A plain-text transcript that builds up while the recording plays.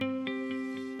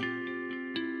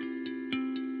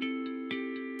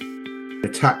A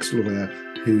tax lawyer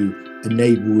who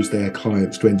enables their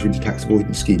clients to enter into tax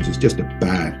avoidance schemes is just a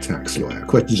bad tax lawyer.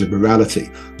 Questions of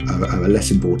morality are a less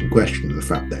important question than the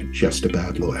fact they're just a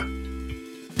bad lawyer.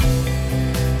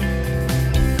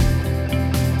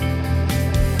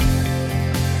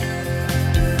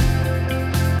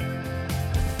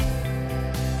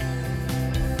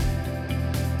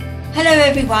 Hello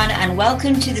everyone, and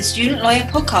welcome to the Student Lawyer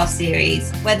podcast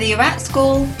series. Whether you're at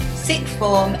school, sixth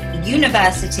form,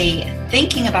 university,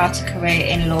 thinking about a career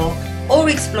in law, or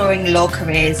exploring law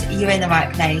careers, you're in the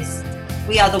right place.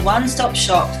 We are the one-stop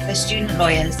shop for student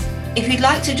lawyers. If you'd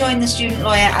like to join the Student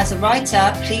Lawyer as a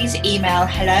writer, please email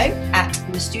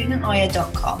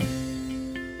hello@thestudentlawyer.com.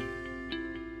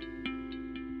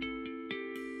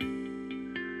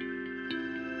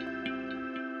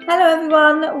 Hello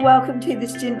everyone, welcome to the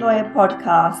Student Lawyer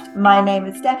podcast. My name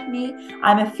is Stephanie.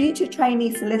 I'm a future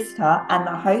trainee solicitor and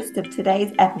the host of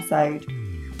today's episode.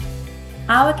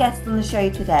 Our guest on the show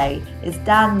today is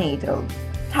Dan Neidle,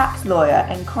 tax lawyer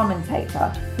and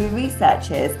commentator who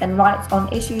researches and writes on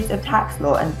issues of tax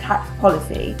law and tax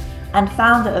policy, and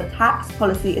founder of Tax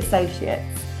Policy Associates,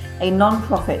 a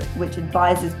non-profit which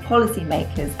advises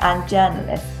policymakers and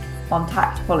journalists on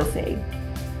tax policy.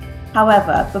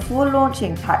 However, before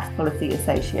launching Tax Policy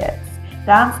Associates,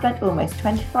 Dan spent almost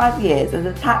 25 years as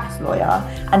a tax lawyer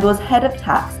and was head of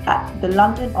tax at the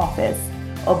London office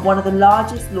of one of the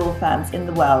largest law firms in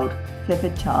the world,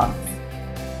 Clifford.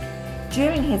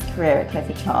 During his career at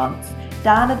Clifford,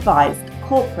 Dan advised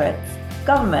corporates,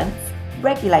 governments,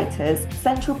 regulators,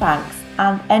 central banks,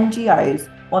 and NGOs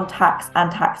on tax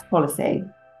and tax policy.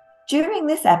 During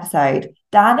this episode,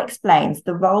 Dan explains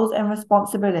the roles and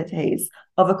responsibilities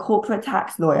of a corporate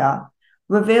tax lawyer,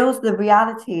 reveals the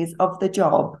realities of the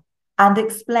job, and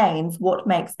explains what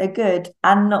makes a good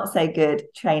and not so good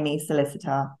trainee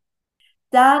solicitor.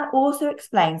 Dan also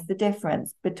explains the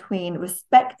difference between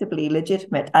respectably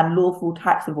legitimate and lawful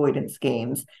tax avoidance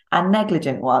schemes and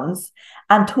negligent ones,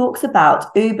 and talks about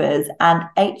Uber's and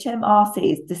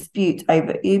HMRC's dispute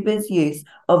over Uber's use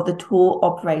of the tour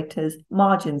operator's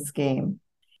margin scheme.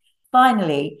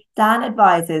 Finally, Dan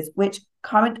advises which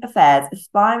current affairs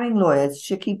aspiring lawyers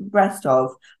should keep abreast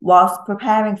of whilst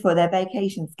preparing for their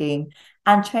vacation scheme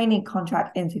and training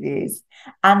contract interviews,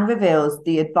 and reveals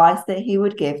the advice that he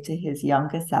would give to his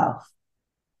younger self.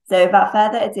 So without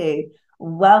further ado,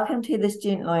 welcome to the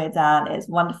Student Lawyer, Dan. It's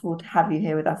wonderful to have you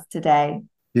here with us today.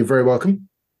 You're very welcome.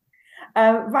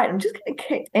 Right, I'm just going to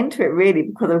kick into it really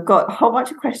because I've got a whole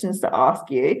bunch of questions to ask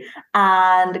you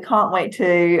and I can't wait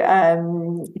to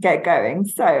get going.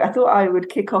 So I thought I would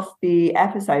kick off the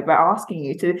episode by asking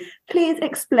you to please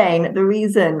explain the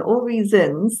reason or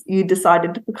reasons you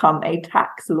decided to become a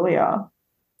tax lawyer.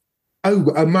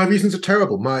 My reasons are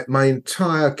terrible. My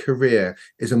entire career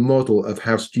is a model of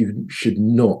how students should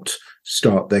not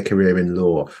start their career in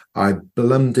law. I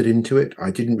blundered into it. I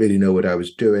didn't really know what I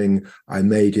was doing. I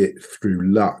made it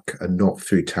through luck and not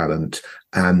through talent,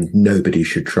 and nobody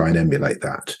should try and emulate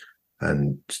that.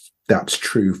 And that's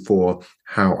true for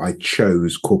how I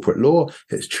chose corporate law.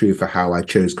 It's true for how I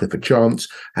chose Clifford Chance,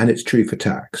 and it's true for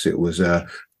tax. It was a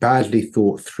badly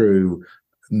thought through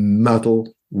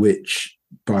muddle, which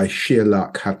by sheer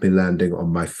luck had me landing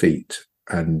on my feet.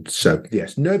 And so,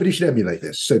 yes, nobody should emulate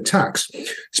this. So tax,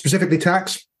 specifically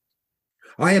tax,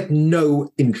 I had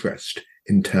no interest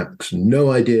in tax,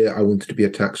 no idea I wanted to be a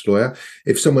tax lawyer.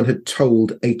 If someone had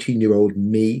told 18-year-old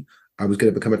me I was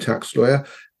going to become a tax lawyer,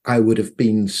 I would have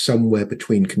been somewhere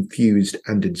between confused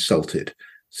and insulted.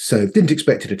 So didn't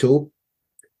expect it at all.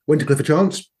 Went to Clifford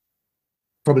Chance.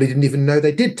 Probably didn't even know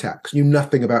they did tax, knew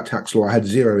nothing about tax law. I had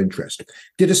zero interest.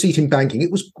 Did a seat in banking. It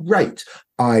was great.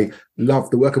 I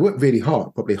loved the work. I worked really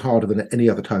hard, probably harder than at any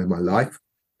other time in my life.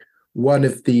 One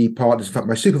of the partners, in fact,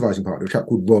 my supervising partner, a chap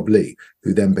called Rob Lee,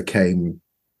 who then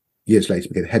years later,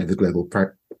 became head of the global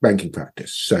banking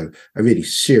practice. So a really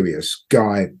serious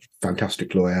guy,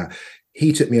 fantastic lawyer.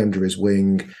 He took me under his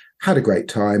wing, had a great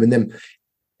time. And then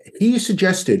he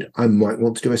suggested I might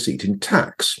want to do a seat in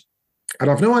tax. And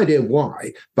I've no idea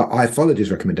why, but I followed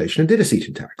his recommendation and did a seat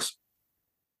in tax.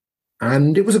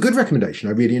 And it was a good recommendation.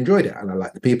 I really enjoyed it. And I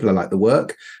liked the people, I liked the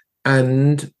work.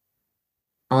 And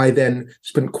I then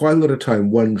spent quite a lot of time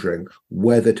wondering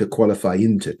whether to qualify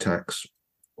into tax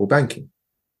or banking,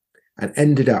 and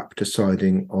ended up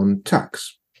deciding on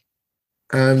tax.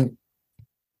 And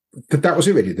that was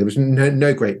it really. There was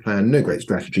no great plan, no great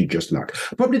strategy, just luck.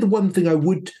 Probably the one thing I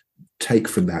would take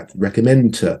from that,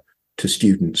 recommend to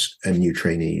students and new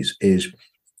trainees, is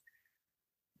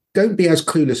don't be as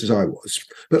clueless as I was,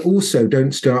 but also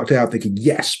don't start out thinking,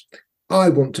 yes, I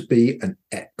want to be an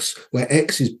X, where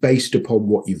X is based upon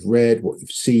what you've read, what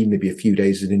you've seen, maybe a few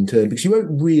days as an intern, because you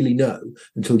won't really know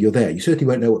until you're there. You certainly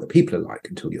won't know what the people are like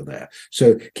until you're there.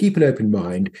 So keep an open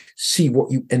mind, see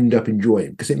what you end up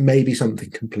enjoying, because it may be something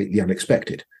completely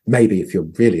unexpected. Maybe, if you're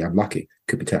really unlucky,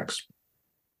 could be tax.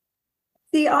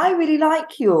 See, I really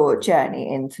like your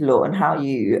journey into law and how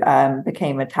you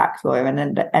became a tax lawyer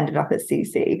and ended up at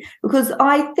CC, because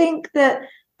I think that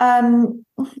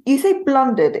you say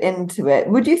blundered into it.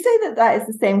 Would you say that that is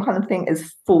the same kind of thing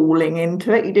as falling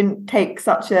into it? You didn't take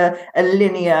such a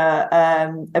linear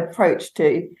approach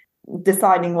to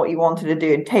deciding what you wanted to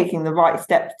do and taking the right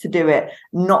steps to do it,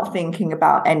 not thinking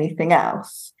about anything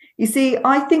else. You see,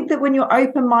 I think that when you're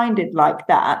open-minded like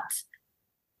that,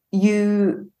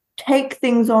 you take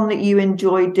things on that you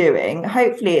enjoy doing.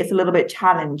 Hopefully it's a little bit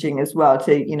challenging as well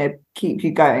to, you know, keep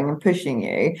you going and pushing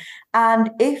you.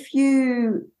 And if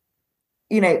you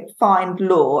find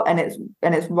law and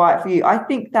it's right for you, I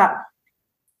think that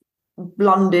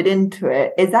blundered into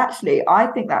it is actually, I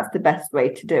think that's the best way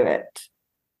to do it.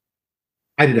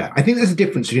 I don't know. I think there's a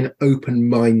difference between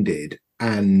open-minded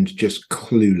and just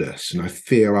clueless. And I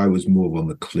fear I was more on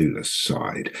the clueless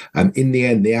side. In the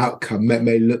end, the outcome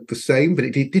may look the same, but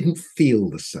it didn't feel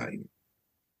the same.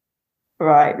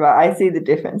 Right. I see the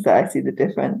difference there. I see the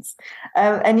difference.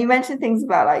 And you mentioned things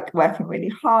about like working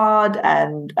really hard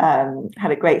and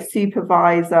had a great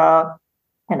supervisor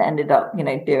and ended up,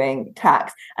 doing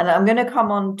tax. And I'm going to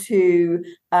come on to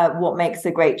what makes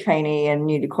a great trainee and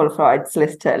newly qualified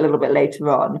solicitor a little bit later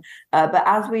on. But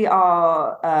as we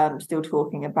are still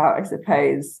talking about, I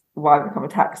suppose, why become a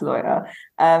tax lawyer,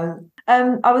 I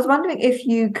was wondering if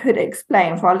you could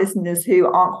explain for our listeners who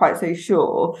aren't quite so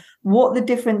sure what the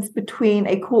difference between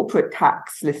a corporate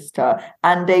tax solicitor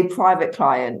and a private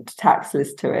client tax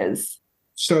solicitor is.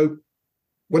 So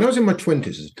when I was in my 20s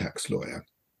as a tax lawyer,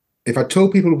 if I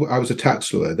told people I was a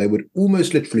tax lawyer, they would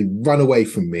almost literally run away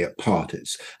from me at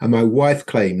parties. And my wife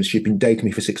claims she'd been dating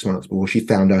me for 6 months before she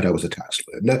found out I was a tax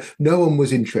lawyer. No one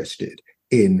was interested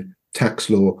in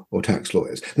tax law or tax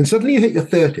lawyers. Then suddenly you hit your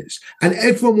 30s and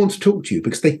everyone wants to talk to you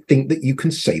because they think that you can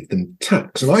save them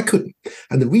tax. And I couldn't.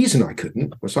 And the reason I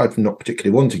couldn't, aside from not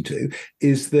particularly wanting to,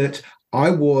 is that I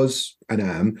was and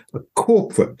am a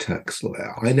corporate tax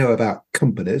lawyer. I know about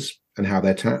companies and how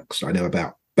they're taxed. I know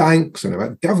about banks and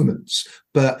about governments,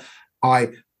 but I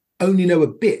only know a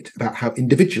bit about how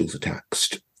individuals are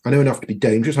taxed. I know enough to be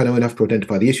dangerous. I know enough to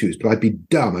identify the issues, but I'd be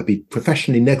dumb. I'd be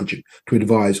professionally negligent to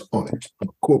advise on it. I'm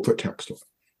a corporate tax lawyer.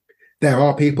 There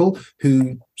are people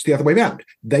who it's the other way around.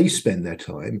 They spend their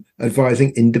time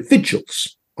advising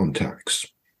individuals on tax.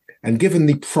 And given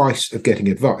the price of getting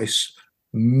advice,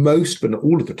 most, but not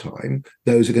all of the time,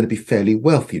 those are going to be fairly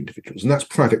wealthy individuals. And that's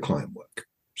private client work.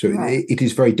 So right. It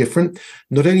is very different.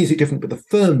 Not only is it different, but the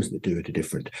firms that do it are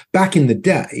different. Back in the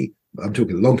day, I'm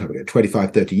talking a long time ago,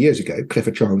 25, 30 years ago,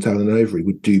 Clifford, Chance, Allen and Overy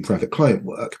would do private client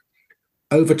work.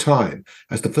 Over time,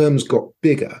 as the firms got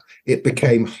bigger, it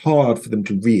became hard for them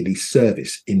to really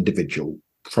service individual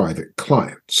private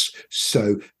clients.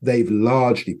 So they've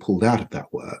largely pulled out of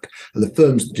that work. And the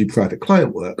firms that do private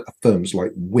client work are firms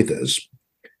like Withers.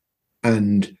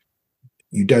 And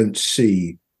you don't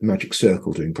see Magic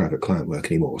Circle doing private client work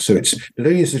anymore. So it's not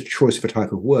only is it a choice of a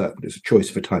type of work, but it's a choice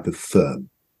of a type of firm.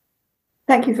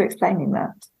 Thank you for explaining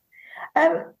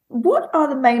that. What are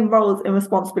the main roles and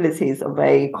responsibilities of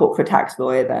a corporate tax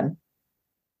lawyer then?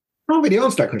 I can't really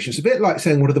answer that question. It's a bit like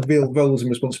saying what are the real roles and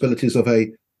responsibilities of a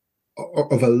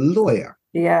lawyer.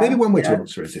 Yeah. Maybe one way to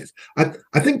answer it is,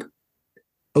 I think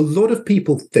a lot of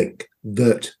people think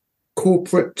that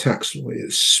corporate tax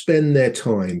lawyers spend their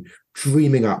time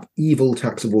dreaming up evil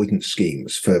tax avoidance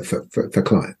schemes for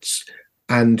clients.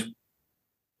 And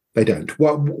they don't.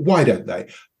 Why don't they?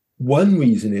 One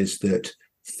reason is that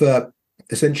for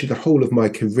essentially the whole of my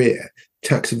career,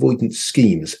 tax avoidance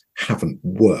schemes haven't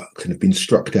worked and have been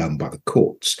struck down by the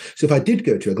courts. So if I did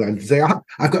go to a client and say,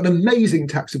 I've got an amazing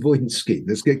tax avoidance scheme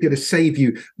that's going to save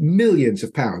you millions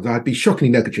of pounds, I'd be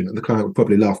shockingly negligent and the client would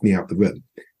probably laugh me out the room.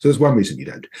 So there's one reason you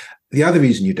don't. The other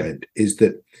reason you don't is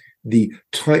that the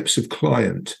types of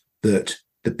client that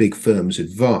the big firms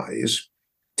advise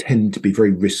tend to be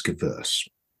very risk averse.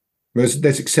 Whereas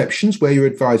there's exceptions where you're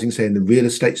advising, say, in the real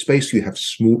estate space, you have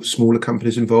smaller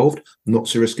companies involved, not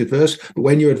so risk averse. But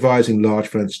when you're advising large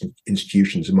financial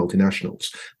institutions and multinationals,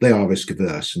 they are risk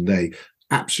averse and they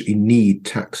absolutely need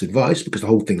tax advice because the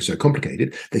whole thing's so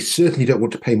complicated. They certainly don't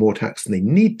want to pay more tax than they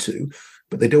need to,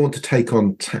 but they don't want to take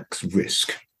on tax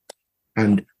risk.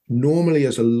 And normally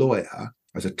as a lawyer,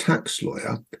 as a tax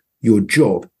lawyer, your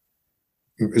job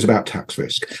is about tax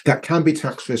risk. That can be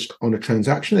tax risk on a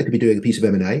transaction. They could be doing a piece of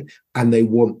M&A, and they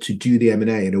want to do the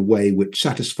M&A in a way which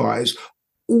satisfies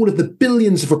all of the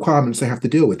billions of requirements they have to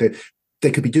deal with.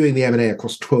 They could be doing the M&A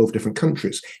across 12 different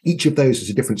countries. Each of those is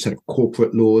a different set of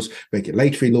corporate laws,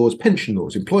 regulatory laws, pension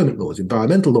laws, employment laws,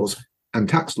 environmental laws, and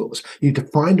tax laws. You need to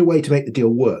find a way to make the deal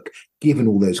work, given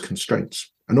all those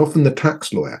constraints. And often the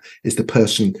tax lawyer is the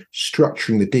person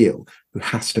structuring the deal who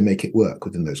has to make it work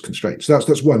within those constraints. So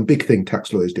that's one big thing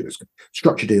tax lawyers do, is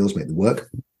structure deals, make them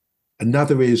work.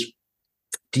 Another is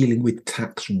dealing with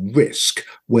tax risk,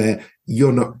 where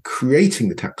you're not creating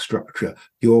the tax structure,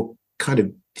 you're kind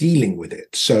of dealing with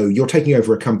it. So you're taking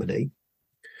over a company.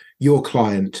 Your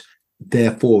client,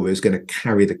 therefore, is going to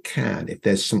carry the can if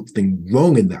there's something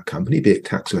wrong in that company, be it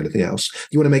tax or anything else.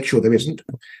 You want to make sure there isn't.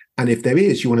 And if there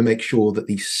is, you want to make sure that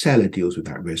the seller deals with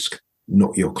that risk,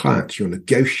 not your client. You're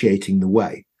negotiating the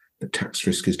way that tax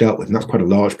risk is dealt with. And that's quite a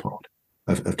large part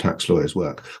of tax lawyers'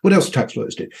 work. What else do tax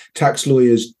lawyers do? Tax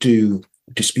lawyers do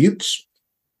disputes.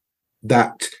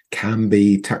 That can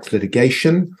be tax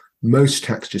litigation. Most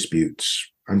tax disputes,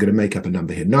 I'm going to make up a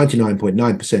number here,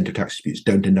 99.9% of tax disputes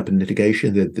don't end up in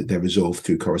litigation. They're resolved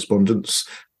through correspondence,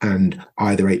 and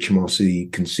either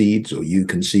HMRC concedes or you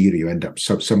concede, or you end up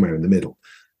somewhere in the middle.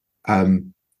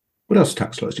 What else do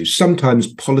tax lawyers do?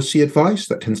 Sometimes policy advice.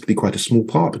 That tends to be quite a small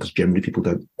part because generally people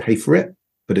don't pay for it,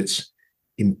 but it's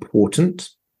important.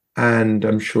 And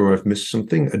I'm sure I've missed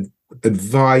something.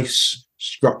 Advice,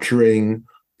 structuring,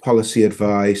 policy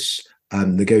advice,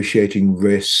 negotiating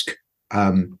risk,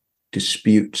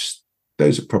 disputes.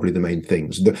 Those are probably the main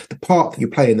things. The part that you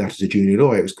play in that as a junior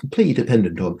lawyer is completely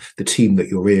dependent on the team that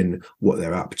you're in, what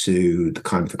they're up to, the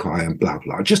kind of the client, blah,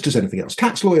 blah, just as anything else.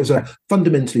 Tax lawyers are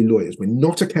fundamentally lawyers. We're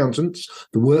not accountants.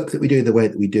 The work that we do, the way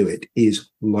that we do it, is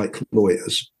like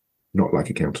lawyers, not like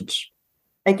accountants.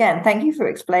 Again, thank you for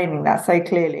explaining that so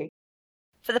clearly.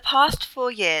 For the past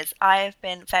 4 years, I have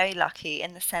been very lucky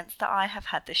in the sense that I have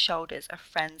had the shoulders of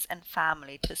friends and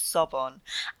family to sob on,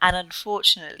 and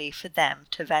unfortunately for them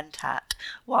to vent at,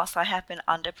 whilst I have been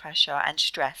under pressure and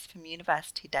stress from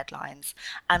university deadlines,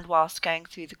 and whilst going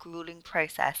through the grueling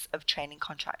process of training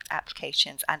contract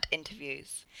applications and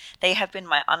interviews. They have been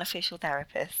my unofficial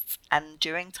therapists, and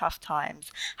during tough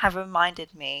times have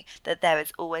reminded me that there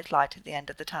is always light at the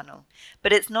end of the tunnel.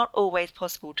 But it's not always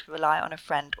possible to rely on a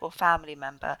friend or family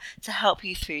member to help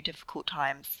you through difficult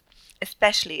times,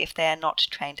 especially if they are not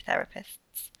trained therapists.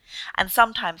 And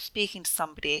sometimes speaking to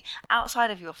somebody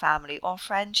outside of your family or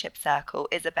friendship circle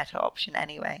is a better option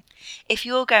anyway. If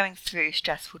you're going through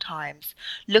stressful times,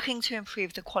 looking to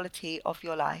improve the quality of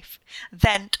your life,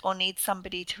 vent, or need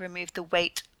somebody to remove the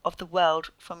weight of the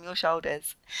world from your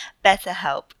shoulders,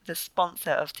 BetterHelp, the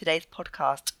sponsor of today's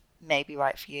podcast, may be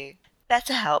right for you.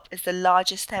 BetterHelp is the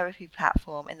largest therapy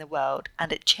platform in the world,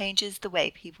 and it changes the way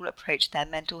people approach their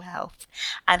mental health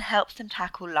and helps them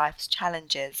tackle life's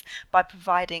challenges by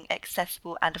providing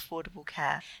accessible and affordable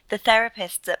care. The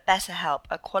therapists at BetterHelp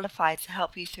are qualified to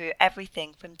help you through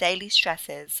everything from daily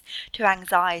stresses to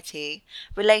anxiety,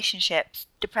 relationships,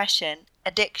 depression,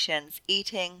 addictions,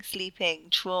 eating, sleeping,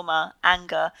 trauma,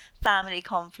 anger, family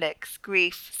conflicts,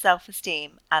 grief,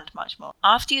 self-esteem, and much more.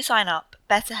 After you sign up,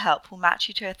 BetterHelp will match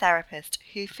you to a therapist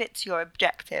who fits your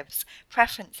objectives,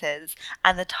 preferences,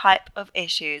 and the type of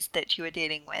issues that you are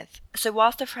dealing with. So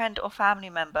whilst a friend or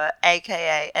family member,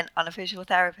 aka an unofficial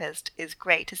therapist, is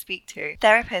great to speak to,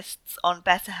 therapists on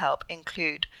BetterHelp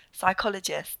include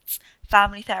psychologists,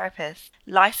 family therapists,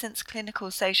 licensed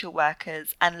clinical social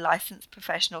workers, and licensed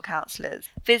professional counsellors.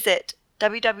 Visit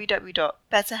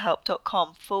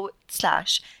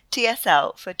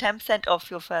www.betterhelp.com/TSL for 10%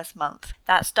 off your first month.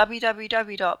 That's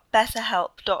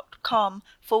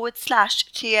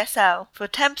www.betterhelp.com/TSL for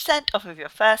 10% off of your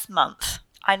first month.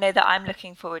 I know that I'm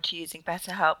looking forward to using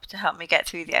BetterHelp to help me get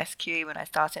through the SQE when I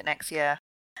start it next year.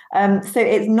 So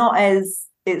it's not as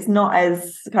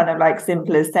kind of like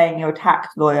simple as saying you're a tax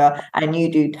lawyer and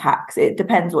you do tax. It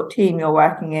depends what team you're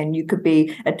working in. You could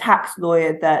be a tax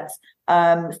lawyer that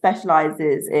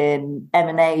specializes in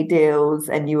M&A deals,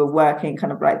 and you are working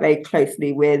kind of like very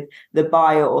closely with the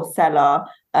buyer or seller.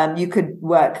 You could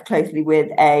work closely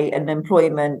with an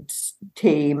employment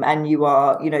team, and you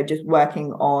are, just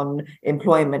working on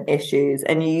employment issues,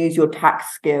 and you use your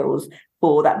tax skills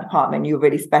for that department. You're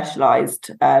really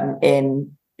specialized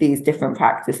in these different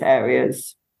practice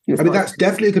areas. I mean, that's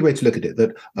definitely a good way to look at it,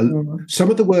 that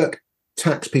some of the work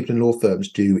tax people in law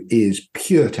firms do is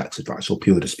pure tax advice or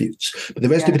pure disputes, but the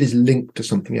rest of it is linked to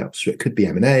something else. So it could be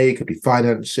M&A, could be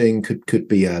financing, could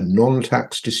be a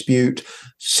non-tax dispute.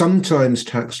 Sometimes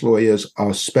tax lawyers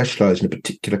are specialized in a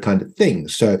particular kind of thing.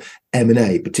 So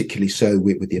M&A, particularly so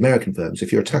with the American firms.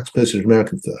 If you're a tax person at an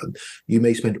American firm, you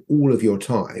may spend all of your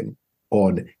time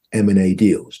on M&A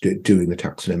deals, doing the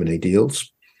tax and M&A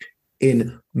deals.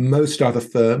 In most other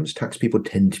firms, tax people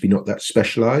tend to be not that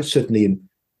specialized. Certainly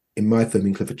in my firm,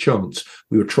 in Clifford Chance,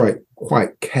 we were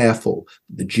quite careful.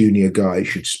 The junior guy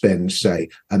should spend, say,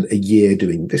 a year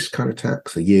doing this kind of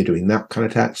tax, a year doing that kind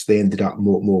of tax. They ended up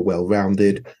more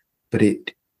well-rounded, but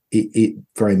it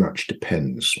very much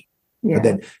depends. Yeah. And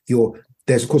then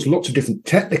there's, of course, lots of different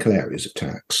technical areas of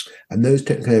tax, and those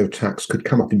technical areas of tax could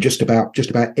come up in just about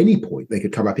any point. They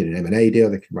could come up in an M&A deal,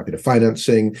 they could come up in a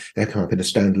financing, they could come up in a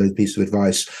standalone piece of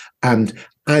advice. And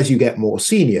as you get more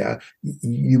senior,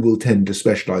 you will tend to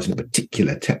specialize in a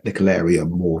particular technical area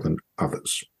more than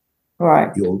others.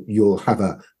 Right. You'll have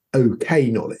a okay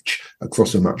knowledge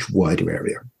across a much wider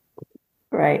area.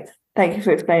 Great. Thank you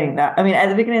for explaining that. I mean, at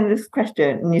the beginning of this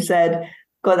question, and you said,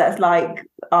 God, that's like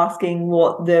asking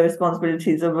what the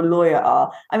responsibilities of a lawyer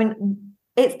are. I mean,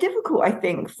 it's difficult, I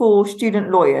think, for student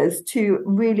lawyers to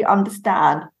really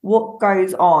understand what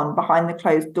goes on behind the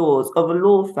closed doors of a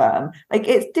law firm. Like,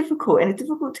 it's difficult, and it's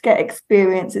difficult to get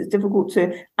experience. It's difficult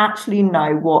to actually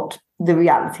know what the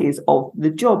realities of the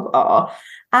job are.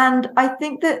 And I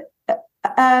think that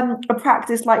a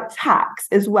practice like tax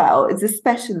as well is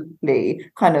especially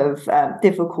kind of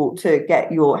difficult to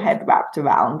get your head wrapped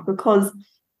around, because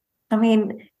I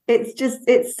mean,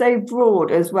 it's so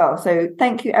broad as well. So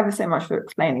thank you ever so much for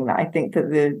explaining that. I think that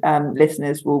the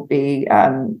listeners will be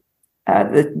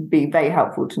very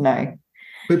helpful to know.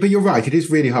 But you're right, it is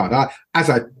really hard. As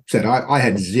I said, I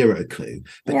had zero clue.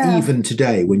 But even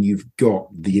today, when you've got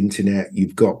the internet,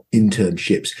 you've got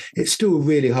internships, it's still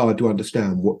really hard to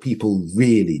understand what people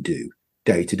really do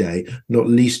day to day, not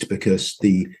least because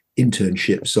the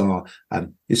internships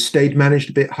is stage managed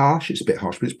a bit harsh. It's a bit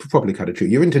harsh, but it's probably kind of true.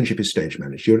 Your internship is stage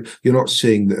managed. You're not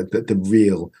seeing the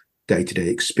real day-to-day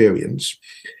experience.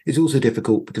 It's also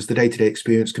difficult because the day-to-day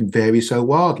experience can vary so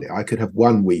wildly. I could have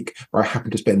 1 week where I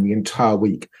happen to spend the entire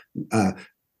week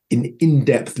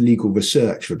in-depth legal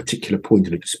research for a particular point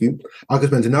in a dispute. I could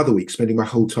spend another week spending my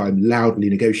whole time loudly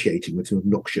negotiating with an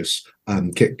obnoxious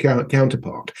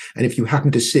counterpart. And if you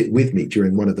happen to sit with me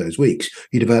during one of those weeks,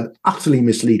 you'd have an utterly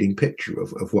misleading picture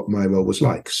of what my role was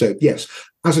like. So yes,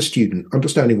 as a student,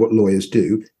 understanding what lawyers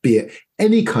do, be it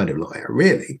any kind of lawyer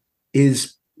really,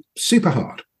 is super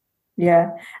hard. Yeah.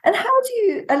 And how do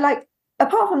you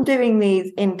apart from doing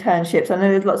these internships, I know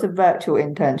there's lots of virtual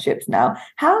internships now,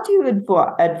 how do you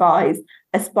advise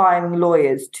aspiring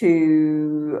lawyers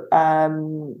to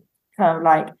kind of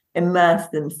like immerse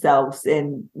themselves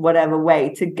in whatever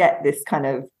way to get this kind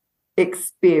of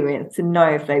experience, to know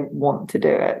if they want to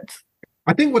do it?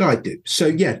 I think what I do,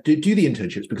 so do the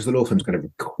internships because the law firm's going to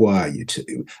require you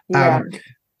to.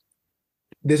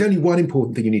 There's only one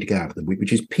important thing you need to get out of them,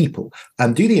 which is people.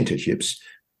 Do the internships,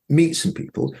 meet some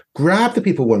people, grab the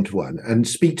people one-to-one and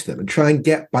speak to them and try and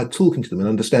get, by talking to them, an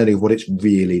understanding of what it's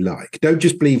really like. Don't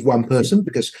just believe one person,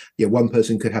 because one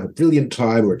person could have a brilliant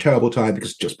time or a terrible time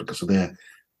because of their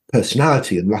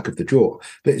personality and luck of the draw.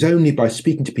 But it's only by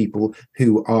speaking to people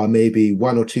who are maybe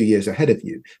 1 or 2 years ahead of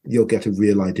you that you'll get a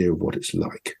real idea of what it's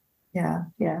like. Yeah.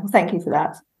 Well, thank you for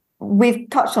that. We've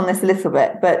touched on this a little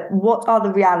bit, but what are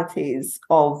the realities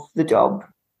of the job?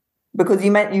 Because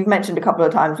you've mentioned a couple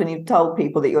of times when you've told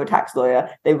people that you're a tax lawyer,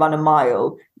 they run a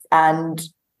mile. And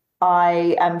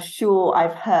I am sure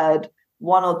I've heard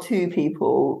 1 or 2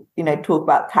 people, talk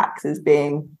about tax as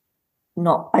being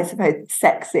not, I suppose,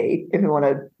 sexy, if you want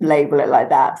to label it like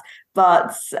that.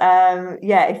 But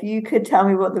if you could tell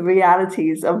me what the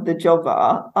realities of the job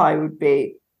are, I would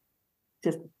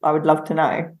love to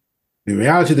know. The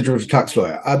reality of the job of a tax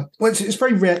lawyer, it's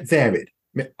very varied.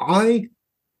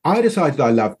 I decided I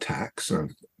love tax, and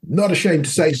I'm not ashamed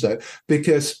to say so,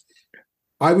 because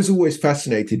I was always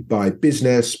fascinated by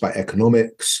business, by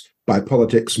economics, by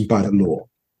politics, and by the law.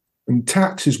 And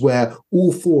tax is where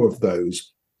all 4 of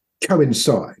those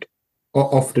coincide,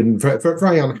 often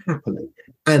very unhappily.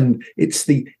 And it's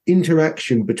the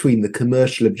interaction between the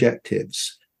commercial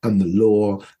objectives and the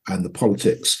law and the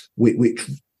politics, which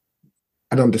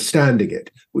and understanding it,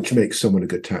 which makes someone a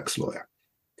good tax lawyer.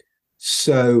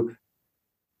 So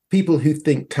people who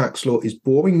think tax law is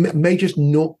boring may just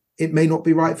not, it may not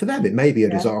be right for them. It may be a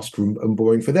disaster and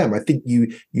boring for them. I think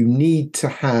you need to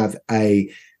have an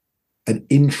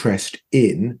interest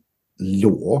in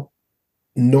law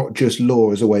not just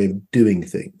law as a way of doing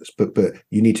things, but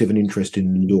you need to have an interest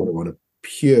in law on a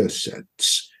pure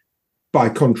sense. By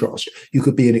contrast, you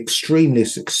could be an extremely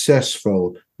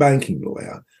successful banking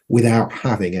lawyer without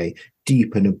having a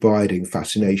deep and abiding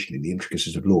fascination in the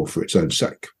intricacies of law for its own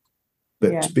sake.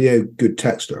 But to be a good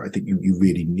tax lawyer, I think you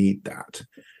really need that.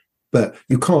 But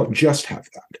you can't just have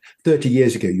that. 30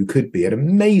 years ago, you could be an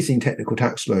amazing technical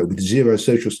tax lawyer with zero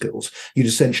social skills. You'd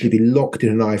essentially be locked in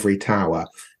an ivory tower.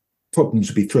 Problems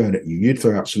would be thrown at you. You'd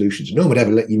throw out solutions. No one would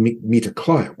ever let you meet a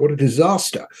client. What a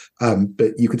disaster.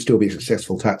 But you could still be a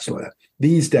successful tax lawyer.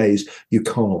 These days, you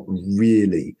can't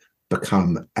really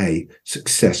become a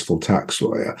successful tax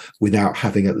lawyer without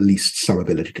having at least some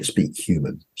ability to speak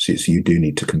human. So you do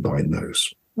need to combine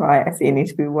those. Right. I see. You need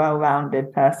to be a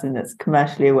well-rounded person that's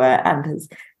commercially aware and has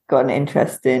got an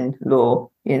interest in law.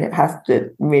 It has to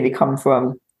really come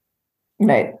from,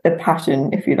 the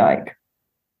passion, if you like.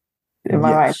 Am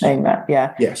I right in saying that?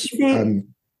 Yeah. Yes. See,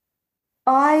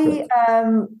 I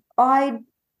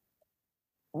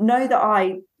know that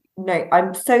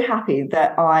I'm so happy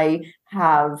that I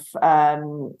have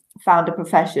found a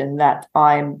profession that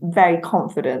I'm very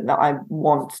confident that I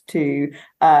want to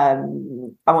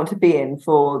be in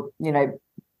for the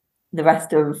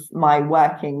rest of my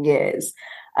working years.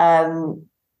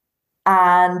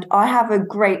 And I have a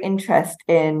great interest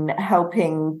in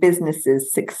helping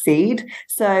businesses succeed.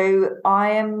 So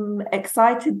I am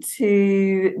excited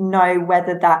to know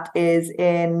whether that is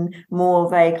in more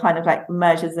of a kind of like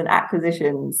mergers and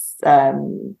acquisitions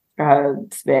sphere,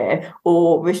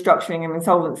 or restructuring and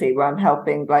insolvency, where I'm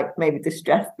helping like maybe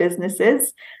distressed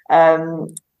businesses. I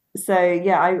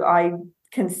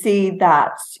can see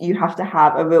that you have to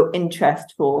have a real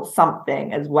interest for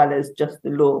something as well as just the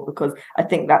law, because I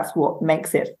think that's what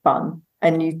makes it fun.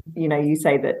 And you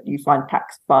say that you find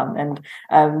tax fun, and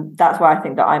that's why I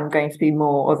think that I'm going to be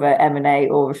more of a M&A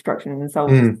or restructuring and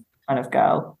insolvency kind of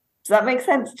girl. Does that make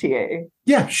sense to you?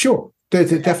 Yeah, sure.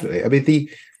 Definitely. I mean, the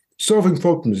solving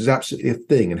problems is absolutely a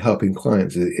thing, and helping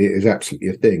clients is absolutely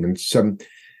a thing. And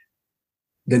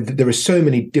there are so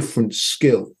many different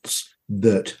skills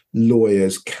that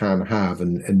lawyers can have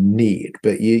and need,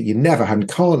 but you never and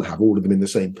can't have all of them in the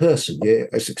same person.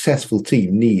 A successful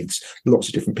team needs lots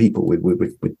of different people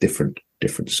with different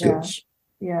skills.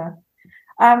 Yeah.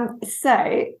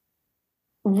 So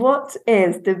what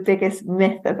is the biggest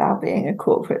myth about being a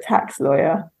corporate tax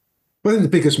lawyer? Well, I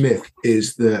think the biggest myth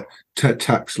is that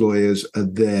tax lawyers are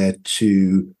there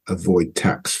to avoid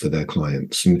tax for their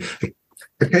clients. And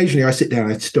occasionally I sit down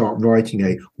and I start writing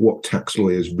a what tax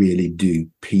lawyers really do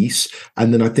piece.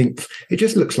 And then I think it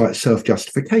just looks like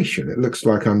self-justification. It looks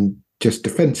like I'm just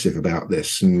defensive about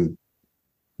this. And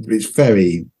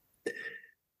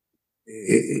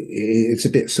it's a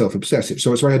bit self-obsessive.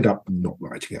 So I end up not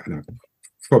writing it. And I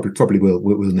probably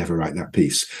will never write that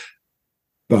piece.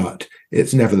 But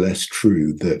it's nevertheless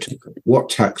true that what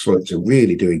tax lawyers are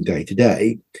really doing day to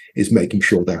day is making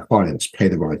sure their clients pay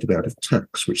the right amount of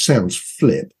tax, which sounds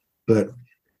flip, but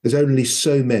there's only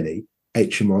so many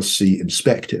HMRC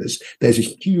inspectors. There's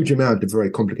a huge amount of very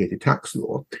complicated tax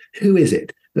law. Who is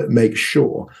it that makes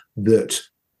sure that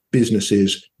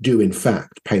businesses do in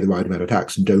fact pay the right amount of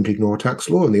tax and don't ignore tax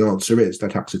law? And the answer is they're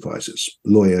tax advisors,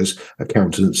 lawyers,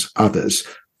 accountants, others.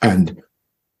 And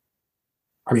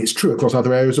I mean, it's true across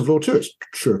other areas of law too. It's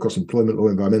true across employment law,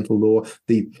 environmental law.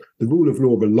 The rule of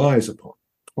law relies upon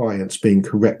clients being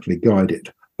correctly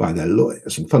guided by their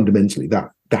lawyers. And fundamentally,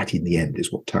 that in the end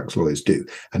is what tax lawyers do.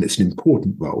 And it's an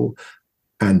important role.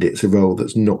 And it's a role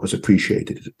that's not as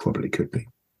appreciated as it probably could be.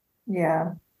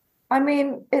 Yeah. I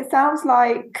mean, it sounds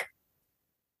like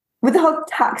with the whole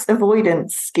tax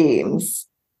avoidance schemes,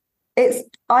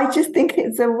 I just think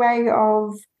it's a way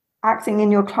of acting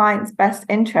in your client's best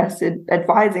interest,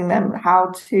 advising them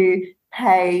how to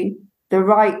pay the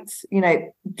right,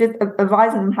 just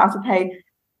advising them how to pay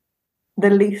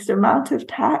the least amount of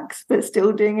tax, but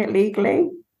still doing it legally.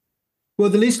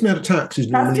 Well, the least amount of tax is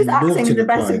normally not in the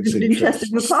best interest of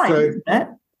your client, isn't it?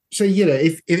 So,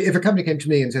 if a company came to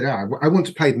me and said, I want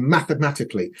to pay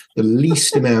mathematically the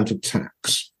least amount of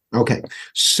tax. Okay,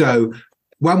 so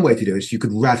one way to do it is you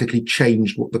could radically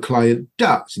change what the client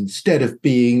does. Instead of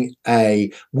being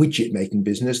a widget making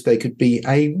business, they could be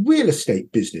a real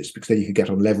estate business, because then you could get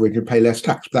on leverage and pay less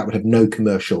tax. But that would have no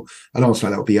commercial. An answer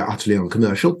like that would be utterly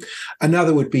uncommercial.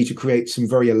 Another would be to create some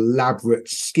very elaborate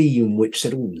scheme which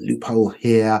said, loophole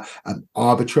here,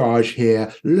 arbitrage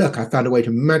here. Look, I found a way to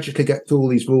magically get through all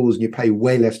these rules and you pay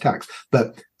way less tax.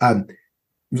 But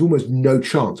there's almost no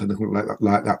chance anything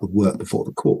like that would work before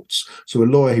the courts. So a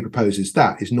lawyer who proposes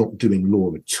that is not doing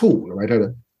law at all. Or I don't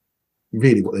know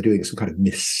really what they're doing is some kind of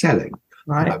mis-selling.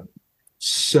 Right.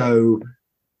 So,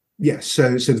 yes,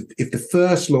 so if the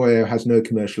first lawyer has no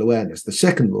commercial awareness, the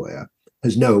second lawyer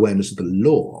has no awareness of the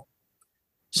law.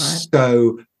 Right.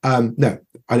 So, no,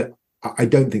 I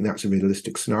don't think that's a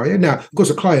realistic scenario. Now, of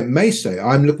course, a client may say,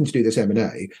 I'm looking to do this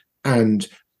M&A, and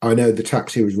I know the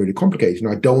tax here is really complicated,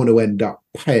 and I don't want to end up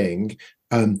paying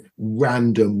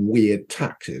random weird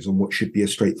taxes on what should be a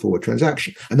straightforward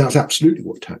transaction. And that's absolutely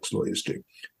what tax lawyers do.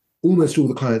 Almost all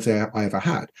the clients I ever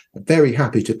had are very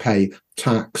happy to pay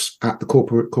tax at the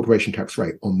corporation tax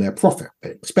rate on their profit. They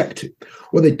expect to.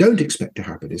 What they don't expect to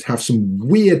happen is have some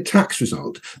weird tax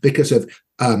result because of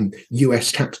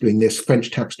US tax doing this,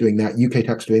 French tax doing that, UK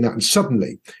tax doing that, and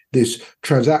suddenly this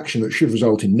transaction that should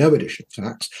result in no additional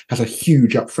tax has a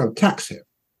huge upfront tax hit.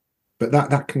 But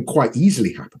that can quite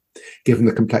easily happen, given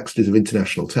the complexities of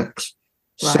international tax.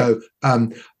 Right. So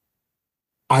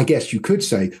I guess you could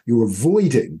say you're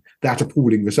avoiding that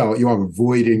appalling result. You are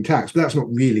avoiding tax, but that's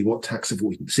not really what tax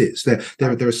avoidance is.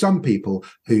 There are some people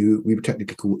who we would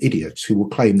technically call idiots who will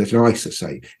claim that an ISA,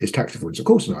 say, is tax avoidance. Of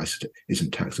course, an ISA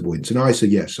isn't tax avoidance. An ISA,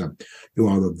 yes, you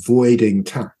are avoiding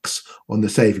tax on the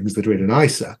savings that are in an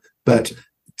ISA, but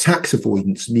tax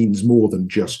avoidance means more than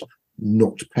just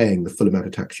not paying the full amount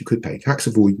of tax you could pay. Tax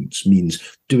avoidance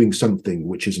means doing something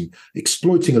which is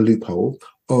exploiting a loophole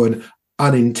or an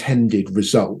unintended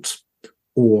result,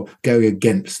 or going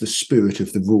against the spirit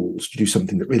of the rules to do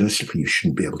something that realistically you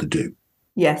shouldn't be able to do.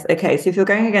 Yes. Okay. So if you're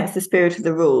going against the spirit of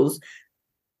the rules,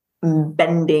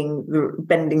 bending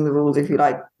the rules, if you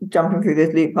like, jumping through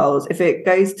those loopholes, if it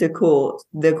goes to court,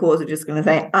 the courts are just going to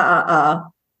say,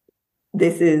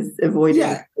 this is avoiding.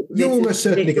 Yeah, you're almost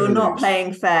certainly you're not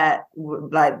playing fair.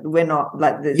 Like we're not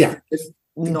like this. Yeah.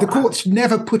 The courts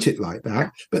never put it like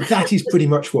that, but that is pretty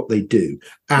much what they do.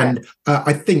 And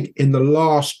I think in the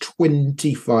last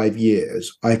 25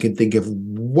 years, I can think of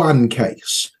one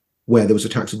case where there was a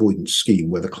tax avoidance scheme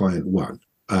where the client won.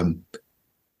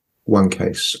 One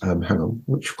case, hang on,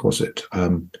 which was it?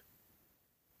 The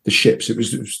ships. It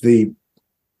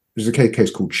was a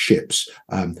case called Ships,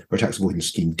 where a tax avoidance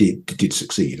scheme did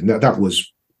succeed, and that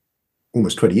was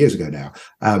almost 20 years ago now.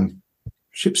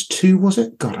 Ships 2, was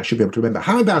it? God, I should be able to remember.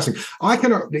 How embarrassing! I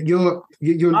cannot. Your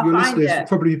listeners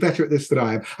probably be better at this than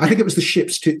I am. I think it was the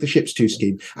Ships 2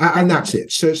 scheme, and that's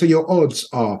it. So your odds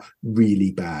are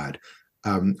really bad.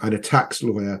 And a tax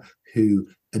lawyer who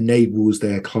enables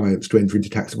their clients to enter into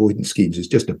tax avoidance schemes is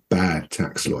just a bad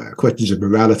tax lawyer. Questions of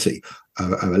morality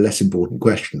are a less important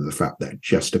question than the fact they're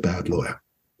just a bad lawyer.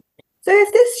 So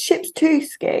if this Ships 2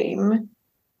 scheme,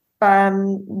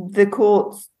 the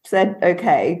courts said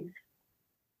okay.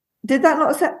 Did that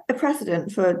not set a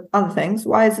precedent for other things?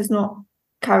 Why is this not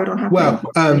carried on happening? Well,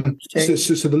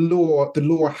 so the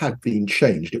law had been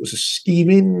changed. It was a scheme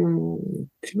in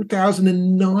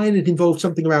 2009. It involved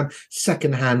something around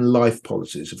second-hand life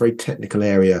policies, a very technical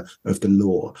area of the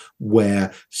law,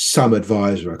 where some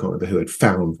advisor, I can't remember who, had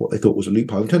found what they thought was a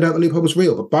loophole. It turned out the loophole was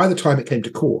real, but by the time it came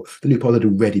to court, the loophole had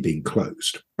already been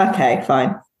closed. Okay,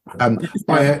 fine.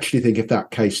 I actually think if that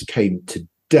case came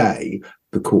today,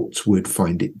 the courts would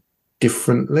find it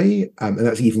differently, and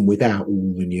that's even without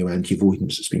all the new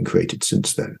anti-avoidance that's been created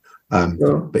since then.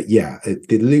 Sure. But yeah,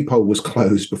 the loophole was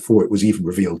closed before it was even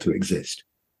revealed to exist.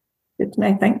 Good to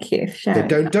know. Thank you for sharing.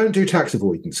 Don't do tax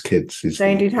avoidance, kids.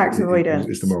 Don't do tax avoidance.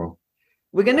 Is the moral.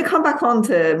 We're going to come back on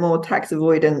to more tax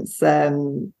avoidance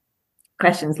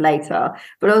questions later,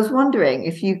 but I was wondering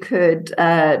if you could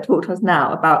talk to us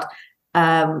now about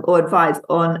or advise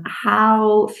on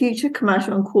how future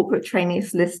commercial and corporate trainee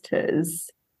solicitors.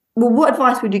 Well, what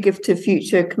advice would you give to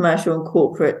future commercial and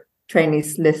corporate trainee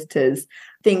solicitors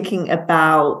thinking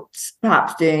about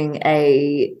perhaps doing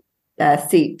a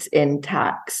seat in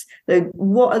tax? So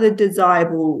what are the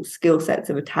desirable skill sets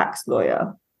of a tax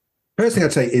lawyer? First thing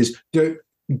I'd say is do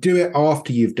it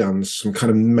after you've done some kind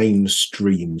of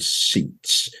mainstream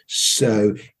seats.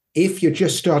 So if you're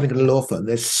just starting at a law firm,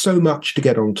 there's so much to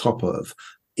get on top of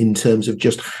in terms of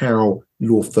just how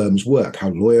law firms work, how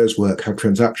lawyers work, how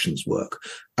transactions work.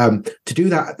 To do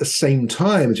that at the same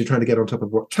time as you're trying to get on top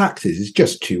of what tax is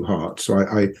just too hard. So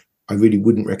I really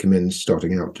wouldn't recommend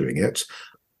starting out doing it.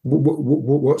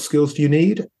 What skills do you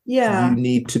need? Yeah,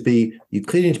 you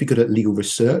clearly need to be good at legal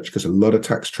research, because a lot of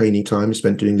tax trainee time is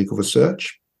spent doing legal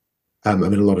research. A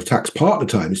lot of tax partner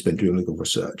time is spent doing legal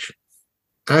research.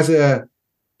 As a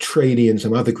trainee in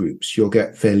some other groups, you'll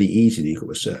get fairly easy legal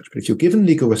research. But if you're given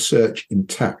legal research in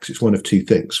tax, it's one of two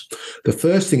things. The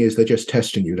first thing is they're just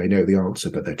testing you. They know the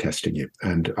answer, but they're testing you.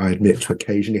 And I admit to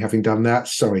occasionally having done that.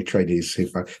 Sorry, trainees,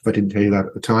 if I didn't tell you that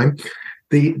at the time.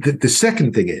 The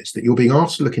second thing is that you're being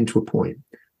asked to look into a point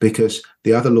because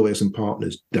the other lawyers and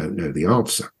partners don't know the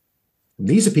answer. And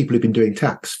these are people who've been doing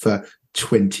tax for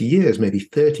 20 years, maybe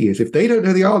 30 years. If they don't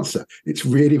know the answer, it's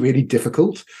really, really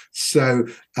difficult. So,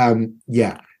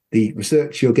 the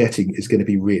research you're getting is going to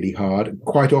be really hard.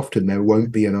 Quite often, there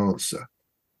won't be an answer.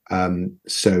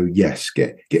 So yes,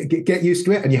 get used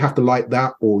to it, and you have to like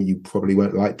that, or you probably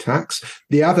won't like tax.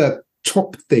 The other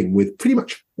top thing with pretty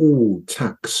much all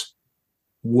tax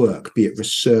work, be it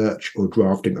research or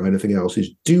drafting or anything else, is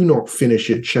do not finish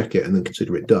it, check it, and then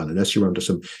consider it done unless you're under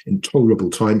some intolerable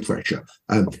time pressure.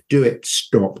 Do it,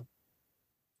 stop,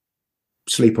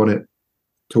 sleep on it,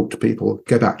 talk to people,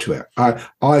 go back to it.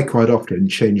 I quite often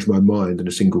change my mind in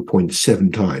a single point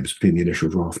 7 times between the initial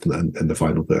draft and the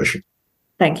final version.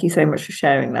 Thank you so much for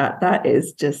sharing that. That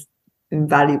is just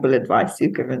invaluable advice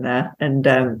you've given there,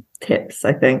 and tips,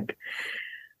 I think.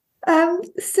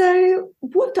 So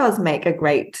what does make a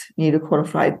great newly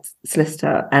qualified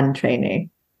solicitor and trainee?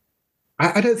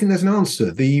 I don't think there's an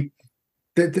answer. There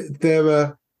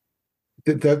are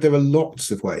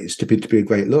lots of ways to be a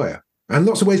great lawyer, and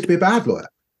lots of ways to be a bad lawyer.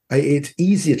 It's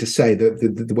easier to say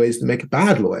the ways that make a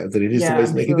bad lawyer than it is the ways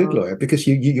that make a good lawyer, because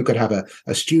you could have a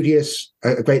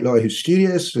great lawyer who's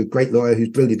studious, a great lawyer who's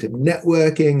brilliant at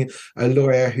networking, a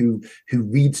lawyer who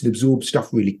reads and absorbs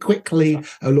stuff really quickly,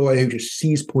 a lawyer who just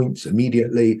sees points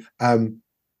immediately, a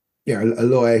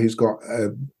lawyer who's got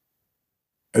a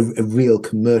real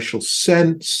commercial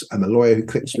sense, a lawyer who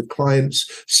clicks with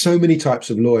clients. So many types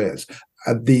of lawyers.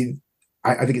 I think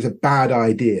it's a bad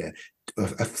idea,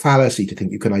 a fallacy, to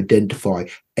think you can identify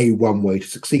one way to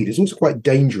succeed. It's also quite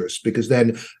dangerous, because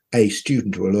then a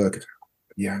student or a lawyer could,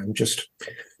 this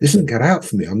doesn't get out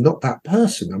for me. I'm not that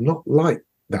person. I'm not like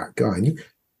that guy. And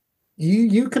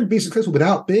you can be successful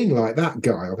without being like that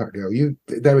guy or that girl.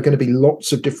 There are going to be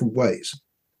lots of different ways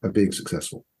of being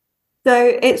successful.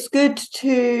 So it's good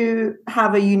to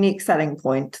have a unique selling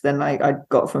point, then I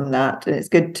got from that. And it's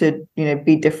good to,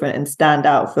 be different and stand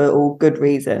out for all good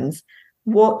reasons.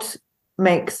 What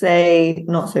makes a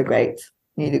not so great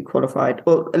newly qualified,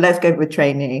 or let's go with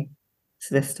trainee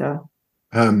solicitor?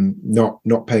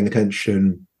 Not paying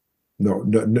attention, not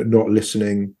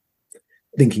listening,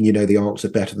 thinking you know the answer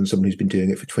better than someone who's been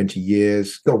doing it for 20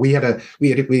 years. God, we had a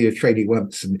trainee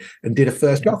once and did a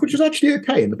first draft, which was actually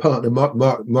okay, and the partner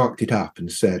marked it up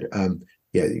and said, a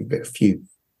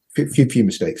few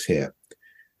mistakes here,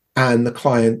 and the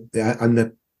client and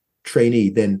the trainee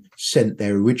then sent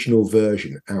their original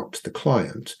version out to the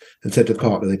client and said to the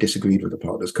partner they disagreed with the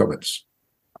partner's comments.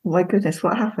 Oh my goodness,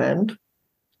 what happened?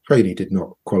 Trainee did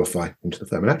not qualify into the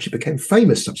firm and actually became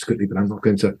famous subsequently, but I'm not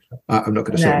going to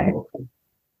say anymore.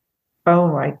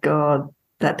 Oh my God,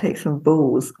 that takes some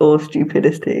balls or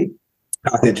stupidity.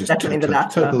 I think just definitely the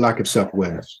latter. Total lack of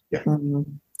self-awareness. Yeah. But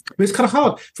it's kind of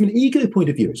hard from an ego point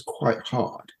of view. It's quite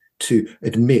hard to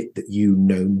admit that you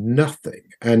know nothing,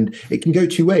 and it can go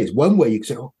 2 ways. One way you can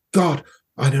say, "Oh God,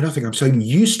 I know nothing. I'm so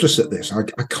useless at this. I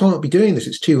can't be doing this.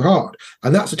 It's too hard,"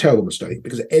 and that's a terrible mistake,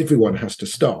 because everyone has to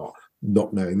start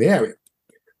not knowing the area.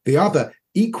 The other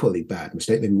equally bad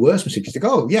mistake, maybe worse mistake, is to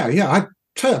go, "Oh yeah,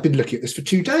 I've been looking at this for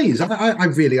 2 days. I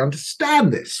really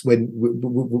understand this," when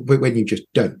you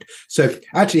just don't. So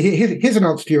actually, here's an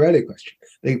answer to your earlier question.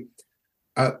 The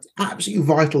absolutely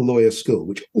vital lawyer skill,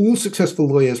 which all successful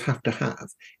lawyers have to have,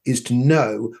 is to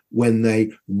know when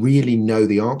they really know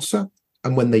the answer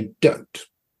and when they don't.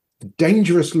 The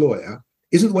dangerous lawyer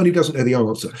isn't the one who doesn't know the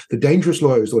answer. The dangerous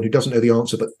lawyer is the one who doesn't know the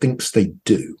answer but thinks they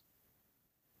do.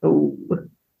 Oh.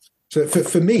 So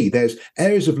for me, there's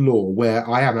areas of law where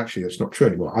I am actually, that's not true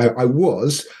anymore. I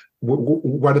was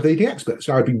one of the leading experts.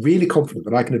 So I'd be really confident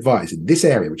that I can advise in this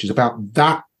area, which is about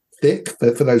that thick.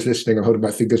 For those listening, I'm holding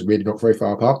my fingers really not very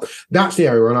far apart. That's the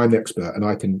area where I'm an expert and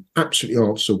I can absolutely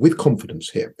answer with confidence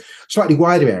here. Slightly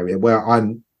wider area where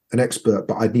I'm an expert,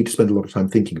 but I'd need to spend a lot of time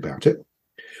thinking about it.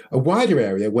 A wider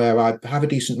area where I have a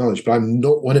decent knowledge, but I'm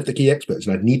not one of the key experts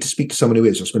and I'd need to speak to someone who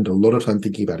is. I'll spend a lot of time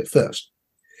thinking about it first.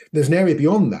 There's an area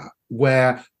beyond that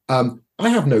where I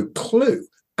have no clue.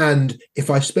 And if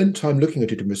I spent time looking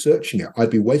at it and researching it,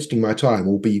 I'd be wasting my time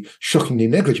or be shockingly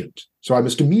negligent. So I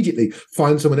must immediately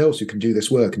find someone else who can do this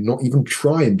work and not even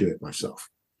try and do it myself.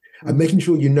 And making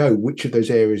sure you know which of those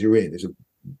areas you're in is of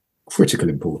critical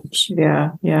importance.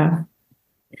 Yeah.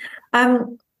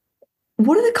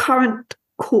 What are the current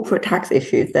corporate tax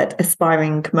issues that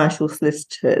aspiring commercial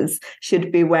solicitors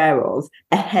should be aware of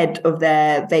ahead of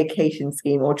their vacation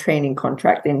scheme or training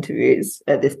contract interviews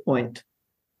at this point?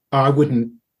 I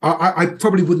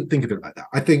probably wouldn't think of it like that.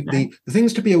 I think the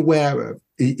things to be aware of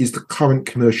is the current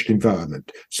commercial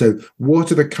environment. So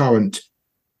what are the current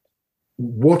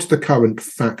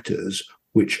factors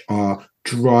which are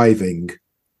driving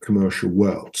commercial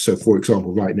world. So, for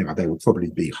example, right now, there will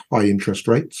probably be high interest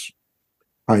rates,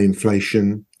 high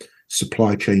inflation,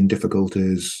 supply chain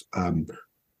difficulties,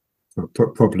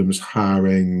 problems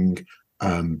hiring,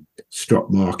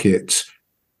 stock market,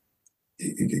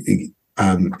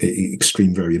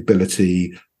 extreme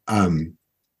variability,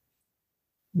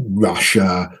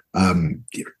 Russia,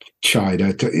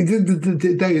 China,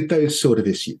 those sort of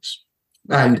issues.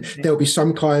 And there'll be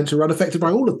some clients who are unaffected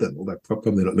by all of them, although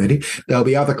probably not many. There'll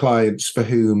be other clients for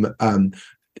whom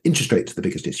interest rates are the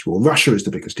biggest issue, or Russia is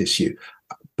the biggest issue.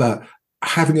 But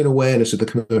having an awareness of the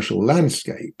commercial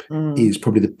landscape is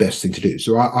probably the best thing to do.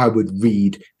 So I would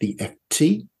read the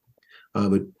FT, I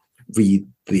would read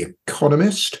The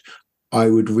Economist, I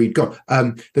would read,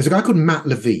 there's a guy called Matt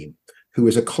Levine, who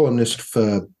is a columnist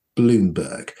for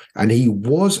Bloomberg, and he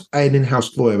was an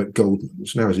in-house lawyer at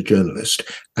Goldman's, now as a journalist,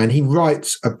 and he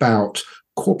writes about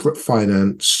corporate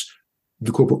finance,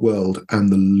 the corporate world, and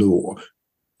the law,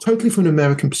 totally from an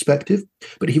American perspective,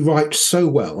 but he writes so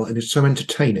well and is so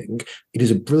entertaining. It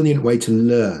is a brilliant way to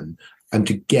learn and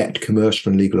to get commercial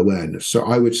and legal awareness. So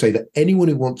I would say that anyone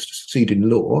who wants to succeed in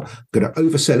law, I'm going to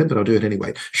oversell him, but I'll do it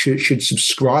anyway, should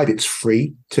subscribe. It's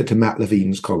free to Matt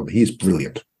Levine's column. He is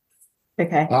brilliant.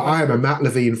 Okay. I am a Matt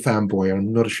Levine fanboy.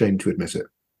 I'm not ashamed to admit it.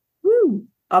 Woo.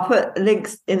 I'll put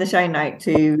links in the show note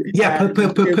to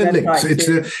put links.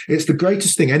 It's the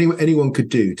greatest thing anyone could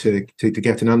do to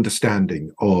get an understanding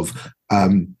of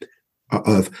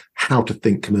how to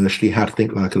think commercially, how to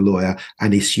think like a lawyer,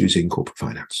 and issues in corporate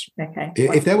finance. Okay.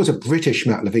 If there was a British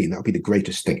Matt Levine, that would be the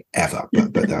greatest thing ever.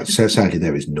 But sadly,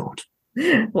 there is not.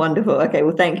 Wonderful. Okay.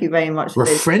 Well, thank you very much. Or a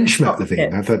French Matt Levine.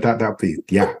 That'd be,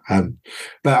 yeah.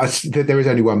 But there is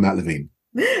only one Matt Levine.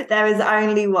 There is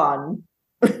only one.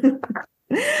 So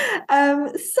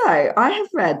I have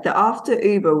read that after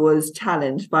Uber was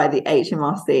challenged by the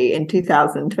HMRC in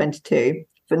 2022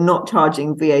 for not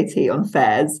charging VAT on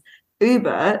fares,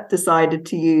 Uber decided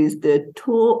to use the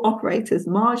tour operators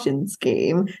margin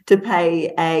scheme to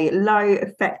pay a low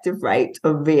effective rate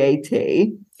of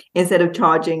VAT instead of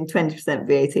charging 20%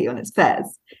 VAT on its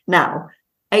fares. Now,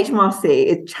 HMRC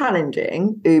is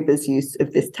challenging Uber's use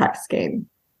of this tax scheme.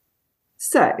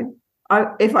 So,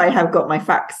 if I have got my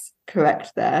facts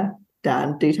correct there,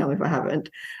 Dan, do tell me if I haven't.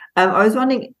 I was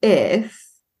wondering going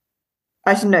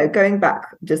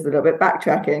back just a little bit,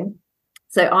 backtracking.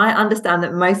 So I understand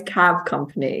that most cab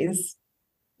companies,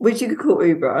 which you could call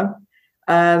Uber,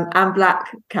 and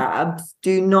black cabs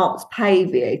do not pay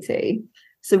VAT.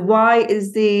 So why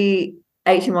is the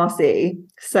HMRC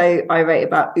so irate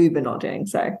about Uber not doing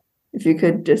so? If you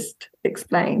could just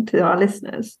explain to our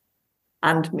listeners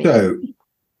and me. So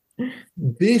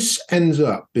this ends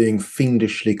up being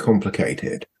fiendishly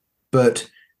complicated, but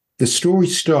the story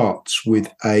starts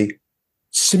with a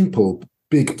simple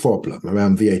big problem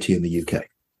around VAT in the UK.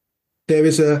 There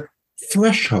is a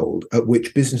threshold at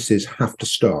which businesses have to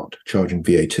start charging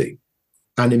VAT.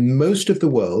 And in most of the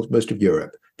world, most of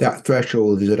Europe, that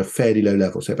threshold is at a fairly low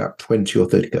level, say about £20,000 or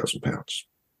 £30,000.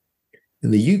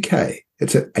 In the UK,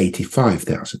 it's at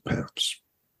 £85,000.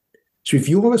 So if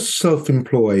you're a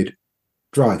self-employed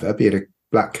driver, be it a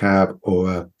black cab or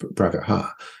a private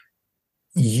hire,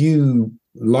 you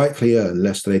likely earn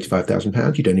less than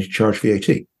 £85,000. You don't need to charge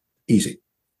VAT. Easy.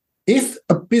 If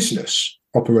a business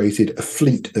operated a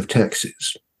fleet of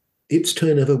taxis, its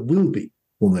turnover will be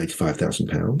more than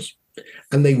 £85,000,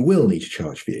 and they will need to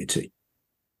charge VAT.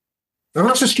 Now,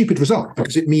 that's a stupid result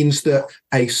because it means that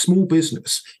a small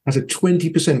business has a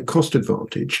 20% cost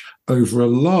advantage over a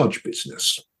large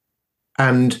business.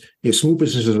 And if small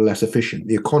businesses are less efficient,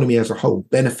 the economy as a whole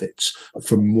benefits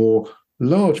from more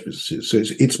large businesses. So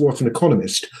it's what an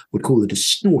economist would call a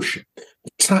distortion.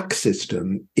 The tax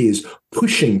system is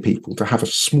pushing people to have a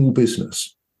small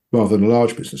business rather than a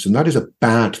large business, and that is a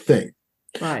bad thing.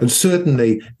 Right. And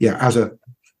certainly, as a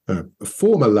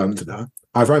former Londoner,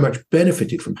 I very much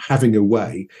benefited from having a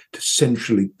way to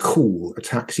centrally call a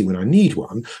taxi when I need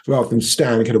one, rather than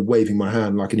stand kind of waving my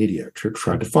hand like an idiot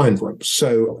trying to find one.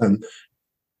 So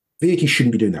VAT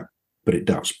shouldn't be doing that, but it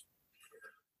does.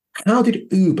 How did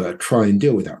Uber try and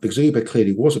deal with that? Because Uber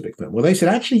clearly was a big firm. Well, they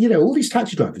said, actually, all these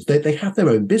taxi drivers, they have their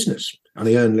own business and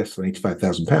they earn less than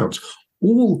 £85,000.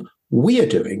 All we are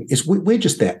doing is we're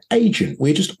just their agent.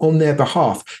 We're just on their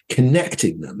behalf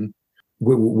connecting them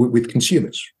with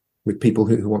consumers, with people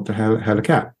who want to hail a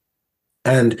cab.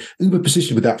 And Uber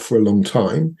persisted with that for a long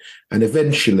time. And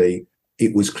eventually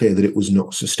it was clear that it was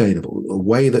not sustainable. The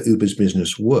way that Uber's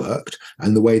business worked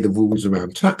and the way the rules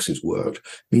around taxes worked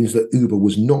means that Uber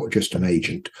was not just an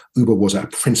agent. Uber was a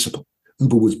principal.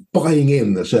 Uber was buying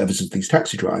in the services of these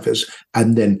taxi drivers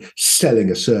and then selling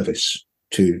a service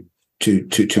to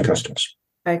to customers.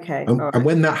 Okay. And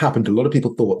when that happened, a lot of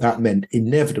people thought that meant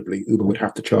inevitably Uber would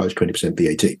have to charge 20%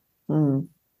 VAT.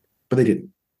 But they didn't.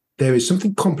 There is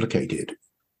something complicated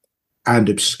and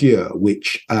obscure,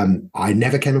 which I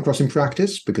never came across in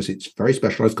practice because it's very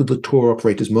specialized, called the Tour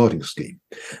Operators Margin Scheme.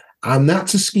 And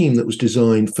that's a scheme that was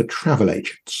designed for travel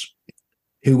agents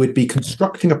who would be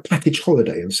constructing a package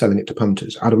holiday and selling it to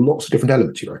punters out of lots of different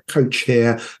elements. A coach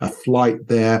here, a flight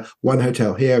there, one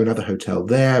hotel here, another hotel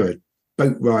there, a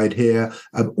boat ride here.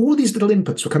 All these little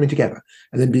inputs were coming together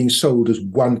and then being sold as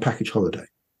one package holiday.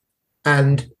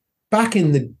 And back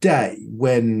in the day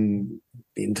when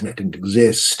the internet didn't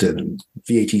exist and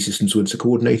VAT systems weren't so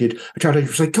coordinated, a travel agent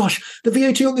would say, gosh, the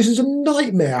VAT on this is a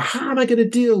nightmare. How am I going to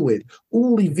deal with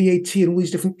all the VAT in all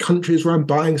these different countries where I'm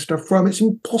buying stuff from? It's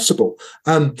impossible.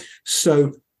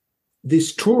 So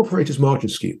this tour operators margin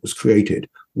scheme was created,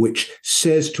 which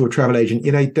says to a travel agent,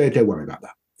 don't worry about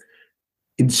that.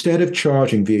 Instead of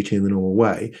charging VAT in the normal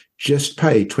way, just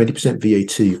pay 20%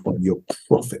 VAT on your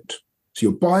profit. So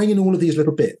you're buying in all of these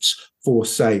little bits for,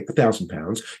 say,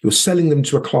 £1,000. You're selling them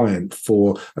to a client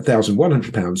for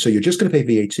 £1,100. So you're just going to pay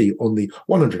VAT on the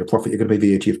 100 of profit. You're going to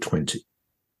pay VAT of 20.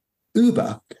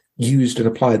 Uber used and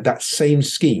applied that same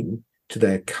scheme to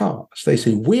their cars. They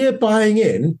say, we're buying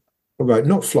in, all right,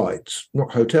 not flights,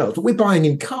 not hotels, but we're buying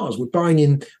in cars. We're buying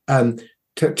in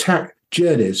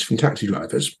journeys from taxi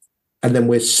drivers, and then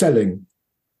we're selling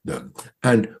them.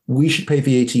 And we should pay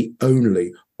VAT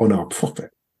only on our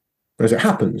profit. As it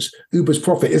happens, Uber's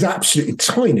profit is absolutely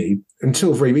tiny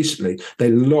until very recently.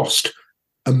 They lost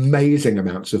amazing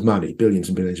amounts of money, billions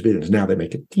and billions and billions. Now they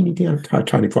make a teeny,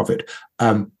 tiny profit.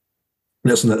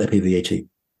 That's not that they pay VAT.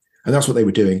 And that's what they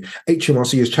were doing.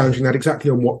 HMRC is challenging that. Exactly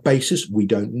on what basis, we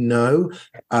don't know.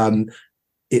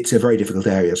 It's a very difficult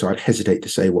area, so I'd hesitate to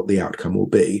say what the outcome will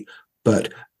be.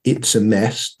 But it's a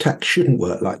mess. Tax shouldn't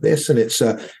work like this.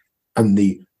 And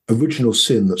the original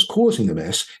sin that's causing the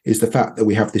mess is the fact that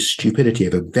we have this stupidity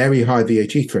of a very high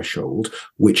VAT threshold,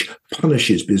 which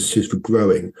punishes businesses for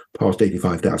growing past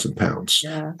 £85,000.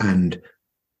 Yeah. And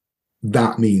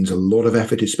that means a lot of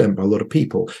effort is spent by a lot of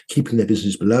people keeping their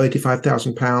business below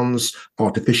 £85,000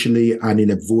 artificially and in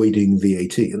avoiding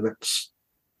VAT. And that's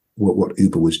what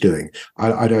Uber was doing.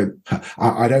 I don't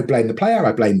blame the player.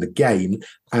 I blame the game.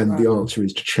 And the answer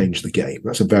is to change the game.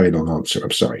 That's a very long answer.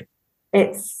 I'm sorry.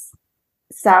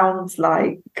 Sounds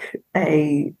like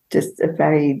just a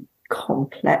very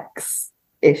complex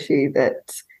issue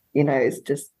that, is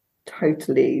just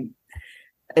totally,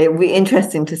 it'll be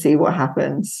interesting to see what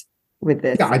happens with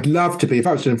this. Yeah, I'd love to be, if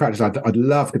I was still in practice, I'd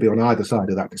love to be on either side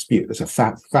of that dispute. It's a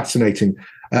fascinating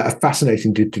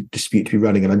dispute to be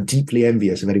running, and I'm deeply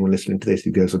envious of anyone listening to this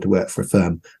who goes on to work for a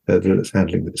firm that's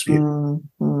handling the dispute.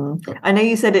 I know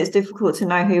you said it's difficult to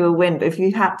know who will win, but if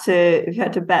you had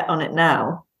to bet on it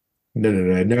now. No.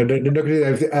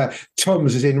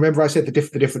 Tom's is in. Remember, I said the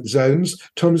different zones.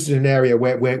 Tom's is in an area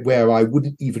where I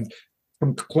wouldn't even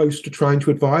come close to trying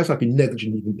to advise. I'd be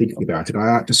negligent even thinking about it.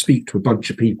 I had to speak to a bunch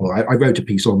of people. I wrote a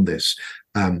piece on this,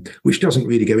 which doesn't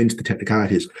really go into the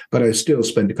technicalities, but I still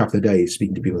spent a couple of days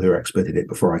speaking to people who are expert in it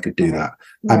before I could do that.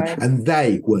 And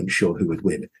they weren't sure who would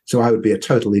win. So I would be a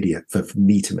total idiot for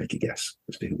me to make a guess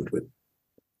as to who would win.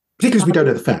 Particularly because we don't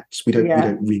know the facts. We don't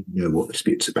really know what the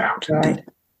dispute's about. Right. Indeed.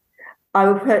 I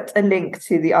will put a link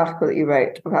to the article that you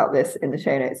wrote about this in the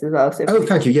show notes as well. So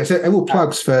thank you. Yes, all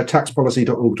plugs for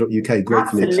taxpolicy.org.uk.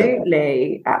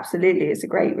 Gratefully absolutely. It's a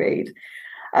great read.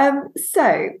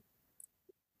 So,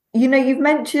 you've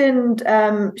mentioned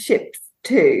SHIP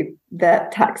 2, the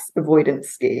tax avoidance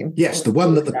scheme. Yes, the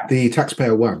one that the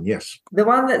taxpayer won, yes. The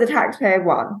one that the taxpayer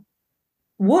won.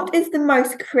 What is the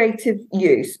most creative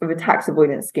use of a tax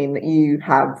avoidance scheme that you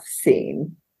have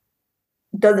seen?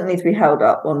 Doesn't need to be held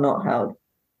up or not held.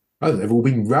 Oh, they've all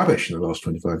been rubbish in the last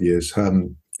 25 years.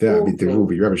 They've all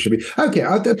been rubbish. Okay,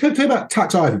 I'll tell you about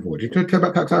tax I've avoided. Can I tell you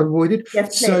about tax I've avoided?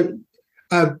 Yes, please.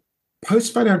 So,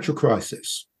 post-financial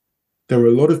crisis, there are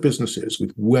a lot of businesses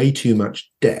with way too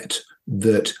much debt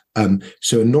that,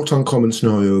 so a not uncommon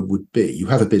scenario would be, you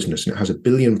have a business and it has £1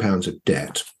 billion of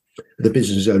debt. The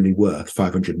business is only worth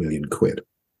 500 million quid.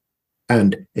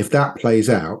 And if that plays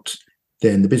out,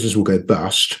 then the business will go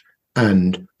bust,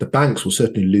 and the banks will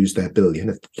certainly lose their billion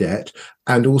of debt,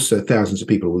 and also thousands of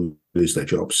people will lose their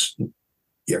jobs.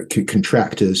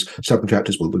 Contractors,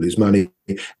 subcontractors will lose money.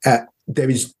 There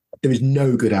is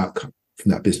no good outcome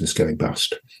from that business going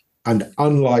bust. And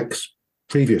unlike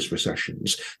previous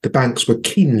recessions, the banks were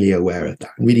keenly aware of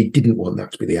that and really didn't want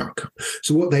that to be the outcome.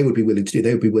 So what they would be willing to do,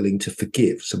 they would be willing to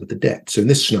forgive some of the debt. So in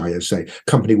this scenario, say,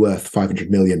 company worth 500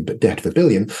 million, but debt of $1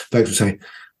 billion, banks would say,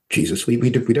 Jesus, we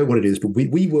don't want to do this, but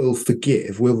we will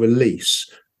forgive, we'll release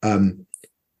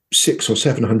 600 or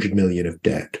 700 million of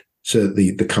debt, so that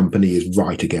the company is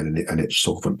right again and it's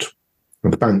solvent.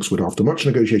 And the banks would, after much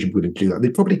negotiation, willing to do that.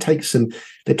 They'd probably take some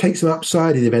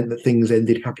upside in the event that things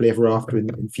ended happily ever after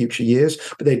in future years,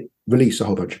 but they'd release a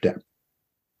whole bunch of debt.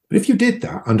 But if you did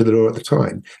that under the law at the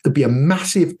time, there'd be a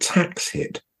massive tax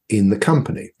hit in the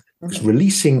company, because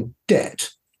releasing debt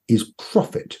is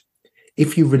profit.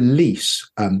 If you release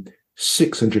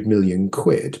 600 million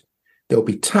quid, there'll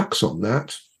be tax on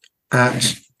that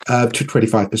at to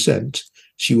 25%.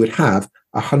 So you would have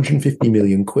 150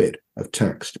 million quid of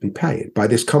tax to be paid by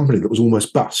this company that was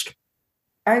almost bust.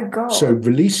 Oh, God. So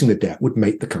releasing the debt would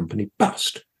make the company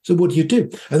bust. So what do you do?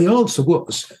 And the answer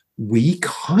was, we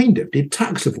kind of did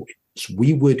tax avoidance.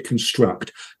 We would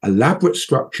construct elaborate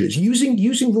structures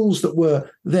using rules that were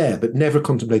there but never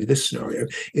contemplated this scenario,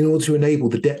 in order to enable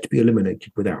the debt to be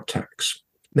eliminated without tax.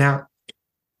 Now,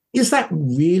 is that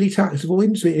really tax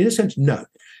avoidance? In a sense, no.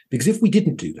 Because if we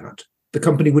didn't do that, the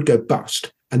company would go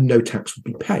bust and no tax would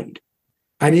be paid.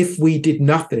 And if we did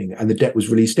nothing and the debt was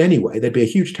released anyway, there'd be a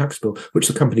huge tax bill, which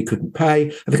the company couldn't pay,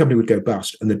 and the company would go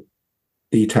bust and the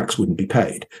tax wouldn't be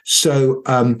paid. So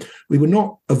we were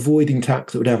not avoiding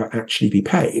tax that would ever actually be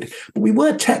paid, but we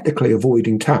were technically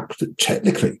avoiding tax that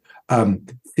technically,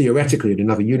 theoretically, in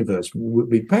another universe would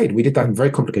be paid. We did that in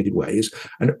very complicated ways,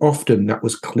 and often that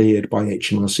was cleared by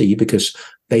HMRC because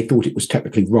they thought it was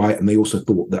technically right, and they also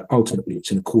thought that ultimately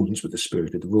it's in accordance with the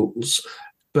spirit of the rules.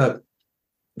 But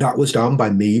that was done by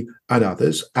me and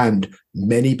others, and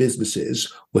many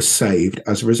businesses were saved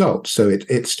as a result. So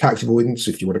it's tax avoidance,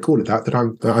 if you want to call it that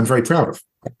I'm very proud of.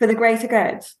 For the greater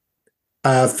good.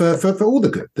 For all the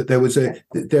good. That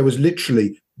there was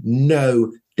literally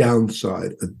no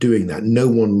downside of doing that. No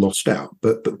one lost out,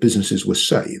 but businesses were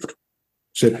saved.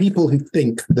 So people who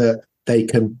think that they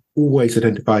can always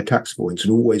identify tax avoidance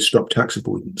and always stop tax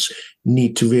avoidance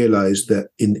need to realize that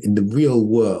in the real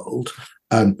world,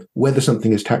 whether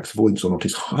something is tax avoidance or not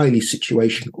is highly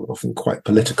situational and often quite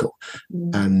political.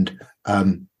 And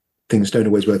things don't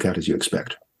always work out as you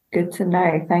expect. Good to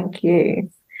know. Thank you.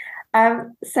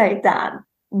 So, Dan,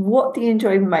 what do you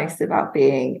enjoy most about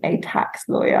being a tax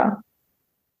lawyer?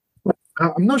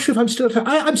 I'm not sure if I'm still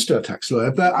I'm still a tax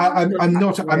lawyer, but I'm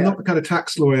not the kind of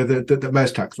tax lawyer that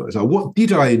most tax lawyers are. What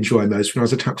did I enjoy most when I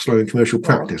was a tax lawyer in commercial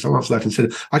practice? I'll answer that and say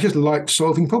I just liked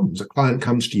solving problems. A client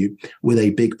comes to you with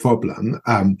a big problem.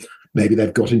 Maybe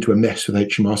they've got into a mess with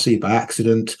HMRC by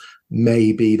accident.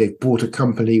 Maybe they've bought a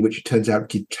company which it turns out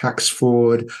did tax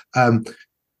fraud.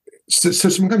 So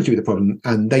someone comes to you with a problem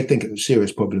and they think it's a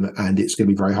serious problem and it's going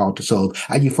to be very hard to solve,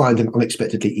 and you find an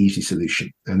unexpectedly easy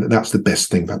solution. And that's the best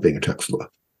thing about being a tax lawyer.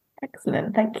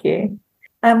 Excellent. Thank you.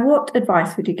 And what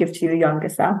advice would you give to your younger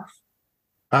self?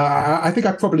 I think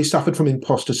I probably suffered from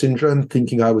imposter syndrome,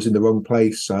 thinking I was in the wrong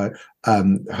place. I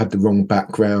had the wrong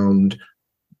background,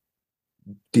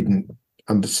 didn't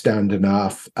understand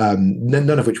enough, none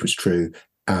of which was true.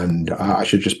 And I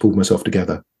should have just pulled myself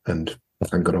together and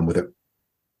got on with it.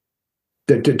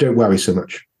 Don't worry so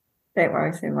much. Don't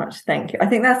worry so much. Thank you. I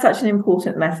think that's such an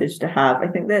important message to have. I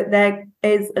think that there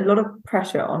is a lot of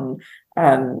pressure on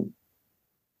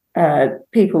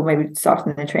people maybe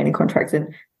starting their training contracts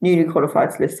and newly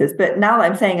qualified solicitors. But now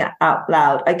that I'm saying it out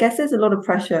loud, I guess there's a lot of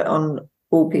pressure on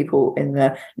all people in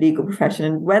the legal profession.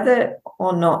 And whether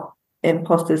or not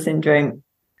imposter syndrome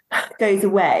goes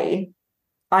away,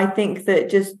 I think that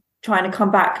just trying to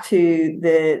come back to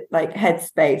the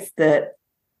headspace that,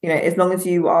 as long as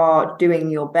you are doing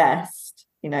your best,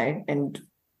 and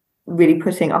really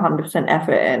putting 100%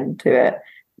 effort into it,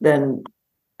 then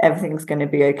everything's going to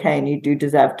be okay, and you do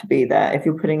deserve to be there if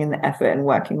you're putting in the effort and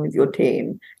working with your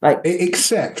team.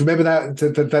 Except, remember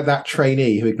that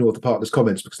trainee who ignored the partner's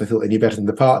comments because they thought they knew better than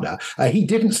the partner? He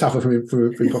didn't suffer from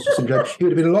imposter syndrome. He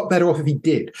would have been a lot better off if he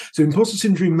did. So imposter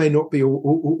syndrome may not be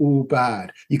all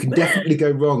bad. You can definitely go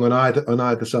wrong on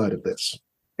either side of this.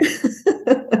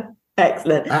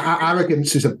 Excellent.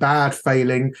 Arrogance is a bad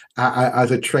failing as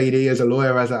a trainee, as a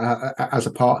lawyer, as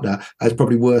a partner. It's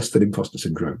probably worse than imposter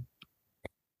syndrome.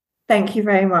 Thank you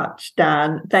very much,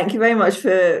 Dan. Thank you very much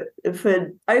for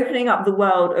opening up the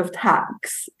world of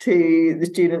tax to the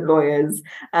student lawyers,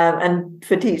 and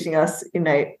for teaching us,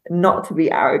 not to be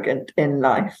arrogant in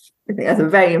life. I think that's a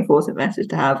very important message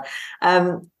to have.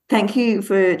 Thank you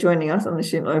for joining us on the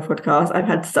Student Lawyer podcast. I've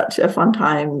had such a fun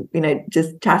time,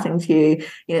 just chatting to you,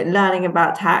 learning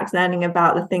about tax, learning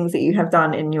about the things that you have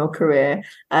done in your career.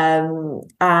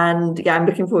 And yeah, I'm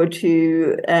looking forward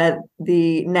to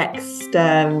the next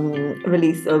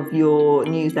release of your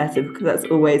newsletter, because that's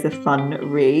always a fun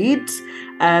read.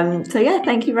 So yeah,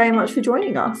 thank you very much for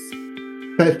joining us.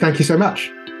 Thank you so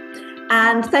much.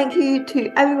 And thank you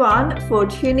to everyone for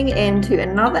tuning in to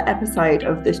another episode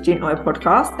of the Student Lawyer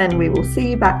podcast. And we will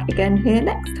see you back again here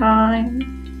next time.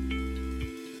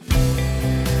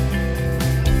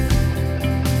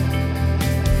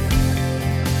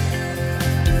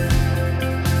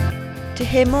 To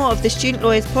hear more of the Student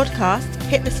Lawyers podcast,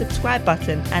 hit the subscribe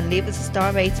button and leave us a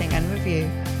star rating and review.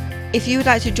 If you would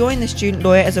like to join the Student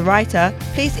Lawyer as a writer,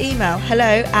 please email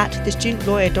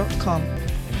hello@thestudentlawyer.com.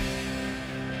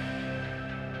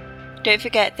 Don't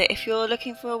forget that if you're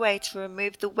looking for a way to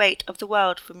remove the weight of the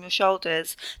world from your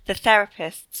shoulders, the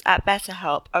therapists at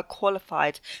BetterHelp are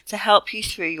qualified to help you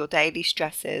through your daily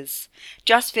stresses.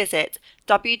 Just visit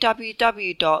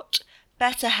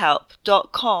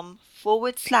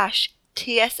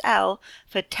www.betterhelp.com/TSL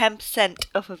for 10%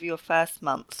 off of your first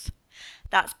month.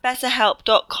 That's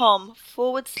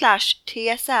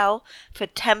betterhelp.com/TSL for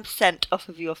 10% off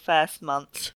of your first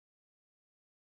month.